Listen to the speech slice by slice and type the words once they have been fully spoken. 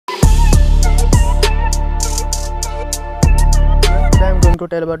to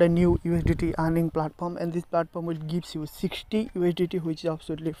tell about a new USDT earning platform, and this platform will gives you 60 USDT, which is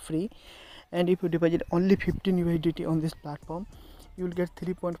absolutely free. And if you deposit only 15 USDT on this platform, you will get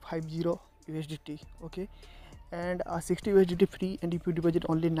 3.50 USDT. Okay, and 60 USDT free, and if you deposit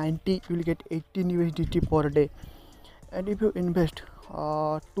only 90, you will get 18 USDT per day. And if you invest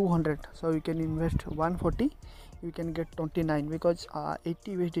 200, so you can invest 140, you can get 29, because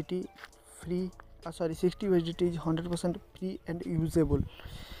 80 USDT free, 60 USDT is 100% free and usable.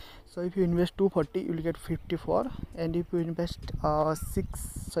 So if you invest 240, you will get 54, and if you invest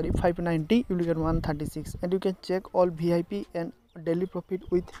 590, you will get 136. And you can check all VIP and daily profit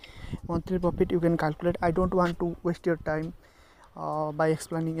with monthly profit. You can calculate. I don't want to waste your time by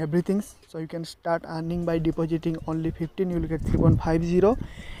explaining everything, so you can start earning by depositing only 15, you will get 3.50,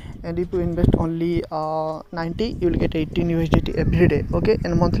 and if you invest only 90, you will get 18 USDT every day. Okay,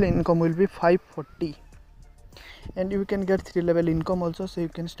 and monthly income will be 540, and you can get 3 level income also, so you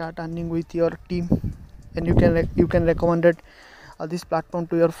can start earning with your team, and you can recommend it this platform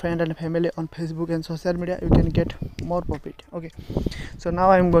to your friend and family on Facebook and social media. You can get more profit. Okay, so now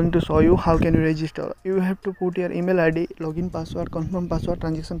I am going to show you how can you register. You have to put your email ID, login password, confirm password,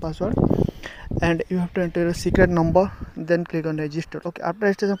 transaction password, and you have to enter a secret number, then click on register. Okay, after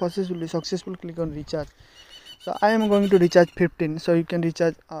registration process will be successful, click on recharge. So I am going to recharge 15, so you can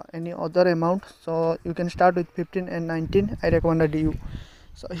recharge any other amount, so you can start with 15 and 19. I recommended you.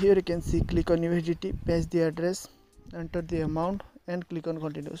 So here you can see, click on USDT, paste the address, enter the amount, and click on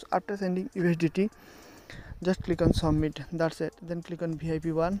continue. So after sending USDT, just click on submit. That's it. Then click on VIP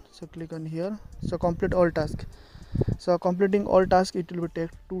 1, so click on here. So complete all tasks. So completing all tasks, it will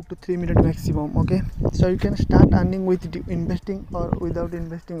take 2 to 3 minutes maximum. Okay, so you can start earning with investing or without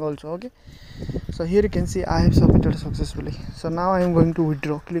investing also. Okay, so here you can see I have submitted successfully. So now I am going to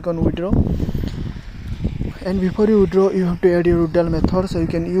withdraw. Click on withdraw, and before you withdraw, you have to add your withdrawal method. So you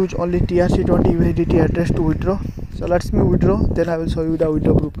can use only TRC20 USDT address to withdraw. So let's me withdraw, then I will show you the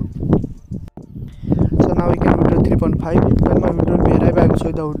withdraw group. So now we can withdraw 3.5. When my withdrawal will arrive, I will show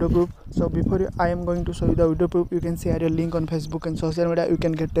you the withdraw group. So before I am going to show you the withdraw group, you can see a link on Facebook and social media. You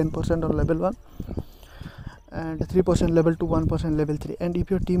can get 10% on level 1, and 3% level 2, 1% level 3. And if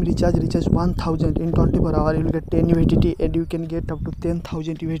your team reaches 1000 in 24 hours, you will get 10 USDT, and you can get up to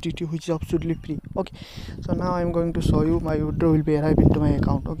 10,000 USDT, which is absolutely free. Okay, so now I am going to show you my withdrawal will be arrived into my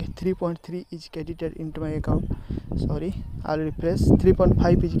account. Okay, 3.3 is credited into my account. Sorry, I'll refresh.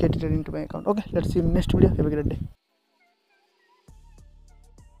 3.5 is credited into my account. Okay, let's see you in next video. Have a great day.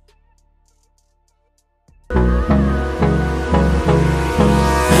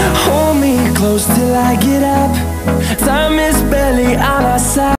 Hold me close till I get up. Time is barely on our side.